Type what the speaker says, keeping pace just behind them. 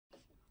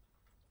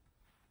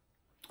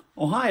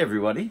Oh, hi,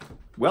 everybody.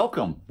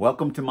 Welcome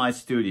to my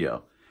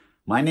studio.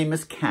 My name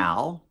is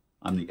Cal.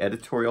 I'm the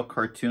editorial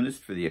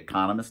cartoonist for the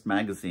Economist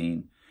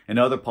magazine and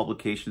other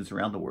publications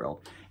around the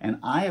world. And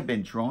I have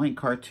been drawing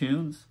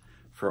cartoons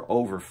for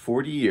over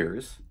 40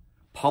 years,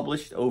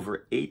 published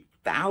over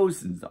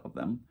 8,000 of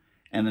them,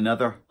 and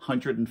another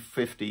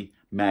 150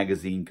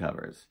 magazine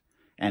covers.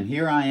 And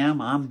here I am.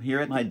 I'm here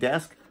at my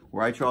desk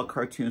where I draw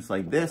cartoons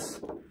like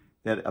this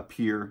that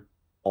appear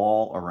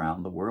all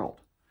around the world.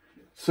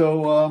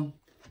 So,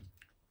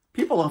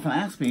 people often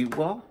ask me,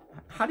 well,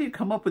 how do you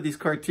come up with these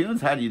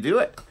cartoons? How do you do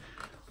it?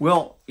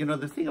 Well, you know,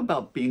 the thing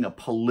about being a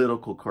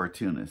political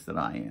cartoonist that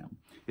I am,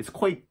 it's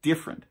quite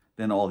different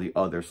than all the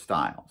other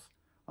styles.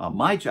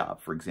 My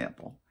job, for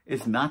example,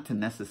 is not to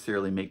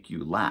necessarily make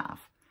you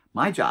laugh.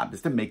 My job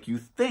is to make you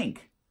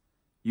think,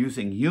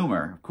 using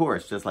humor, of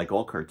course, just like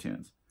all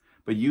cartoons,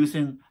 but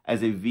using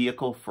as a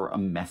vehicle for a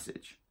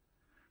message.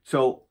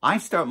 So I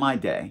start my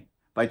day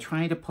by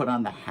trying to put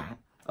on the hat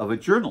of a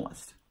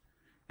journalist,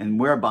 and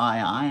whereby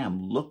I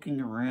am looking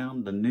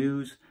around the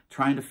news,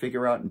 trying to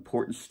figure out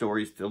important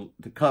stories to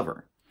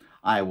cover.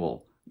 I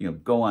will,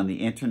 go on the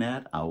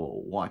internet. I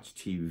will watch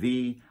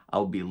TV.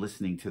 I'll be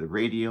listening to the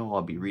radio.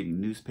 I'll be reading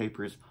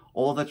newspapers.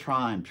 All the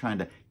time, trying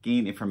to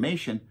gain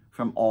information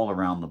from all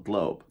around the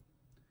globe.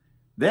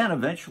 Then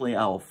eventually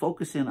I will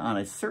focus in on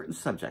a certain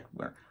subject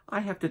where I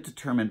have to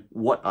determine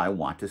what I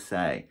want to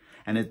say.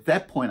 And at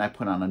that point, I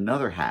put on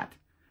another hat.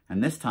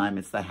 And this time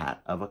it's the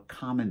hat of a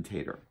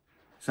commentator.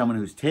 Someone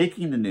who's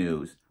taking the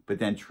news, but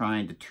then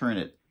trying to turn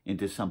it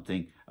into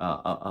something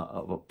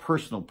of a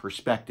personal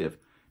perspective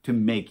to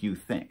make you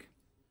think.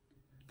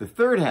 The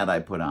third hat I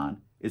put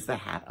on is the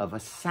hat of a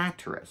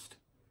satirist,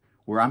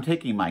 where I'm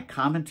taking my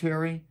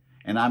commentary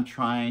and I'm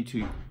trying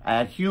to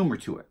add humor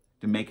to it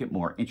to make it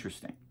more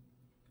interesting.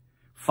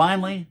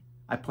 Finally,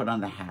 I put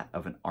on the hat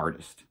of an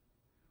artist,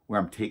 where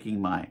I'm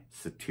taking my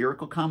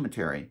satirical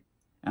commentary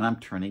and I'm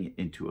turning it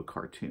into a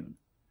cartoon.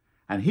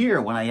 And here,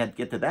 when I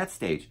get to that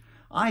stage,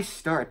 I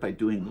start by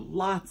doing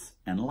lots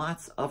and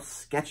lots of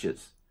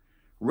sketches,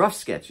 rough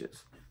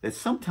sketches, that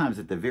sometimes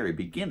at the very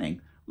beginning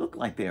look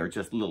like they are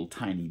just little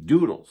tiny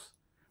doodles.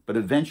 But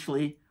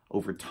eventually,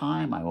 over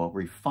time, I will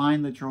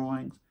refine the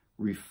drawings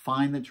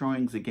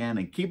again,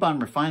 and keep on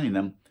refining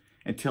them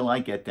until I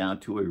get down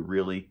to a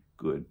really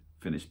good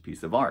finished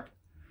piece of art.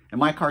 And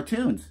my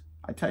cartoons,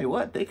 I tell you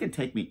what, they can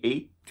take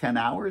me 8-10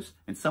 hours,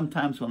 and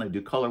sometimes when I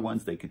do color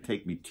ones, they can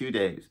take me 2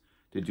 days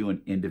to do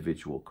an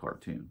individual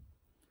cartoon.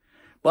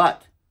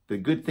 But the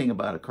good thing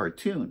about a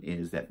cartoon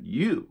is that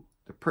you,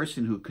 the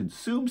person who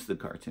consumes the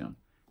cartoon,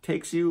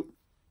 takes you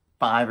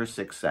 5 or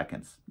 6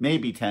 seconds,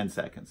 maybe 10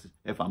 seconds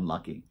if I'm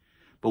lucky.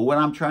 But what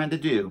I'm trying to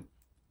do,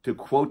 to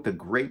quote the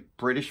great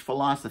British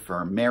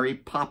philosopher Mary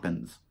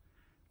Poppins,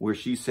 where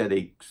she said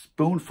a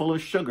spoonful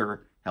of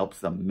sugar helps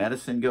the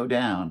medicine go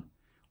down,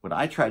 what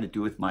I try to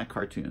do with my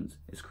cartoons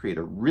is create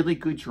a really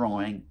good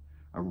drawing,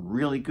 a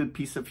really good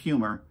piece of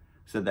humor,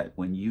 so that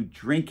when you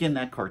drink in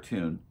that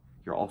cartoon,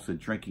 you're also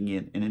drinking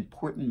in an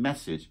important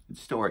message and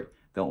story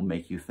that will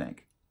make you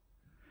think.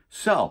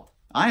 So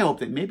I hope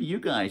that maybe you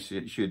guys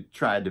should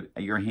try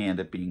your hand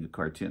at being a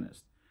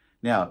cartoonist.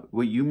 Now,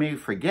 what you may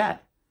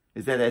forget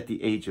is that at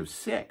the age of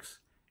 6,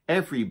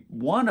 every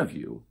one of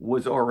you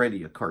was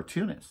already a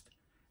cartoonist.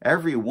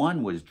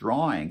 Everyone was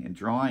drawing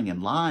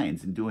in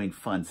lines and doing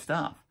fun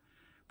stuff.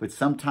 But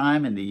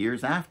sometime in the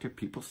years after,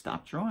 people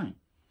stopped drawing.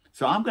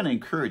 So I'm going to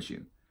encourage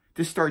you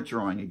to start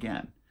drawing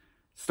again.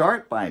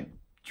 Start by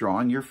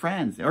drawing your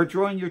friends or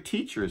drawing your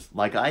teachers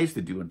like I used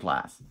to do in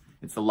class.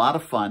 It's a lot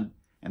of fun,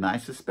 and I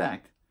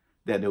suspect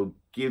that it'll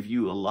give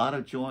you a lot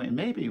of joy, and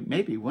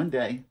maybe one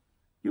day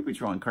you'll be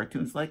drawing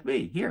cartoons like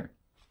me. Here,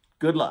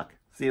 good luck.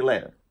 See you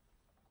later.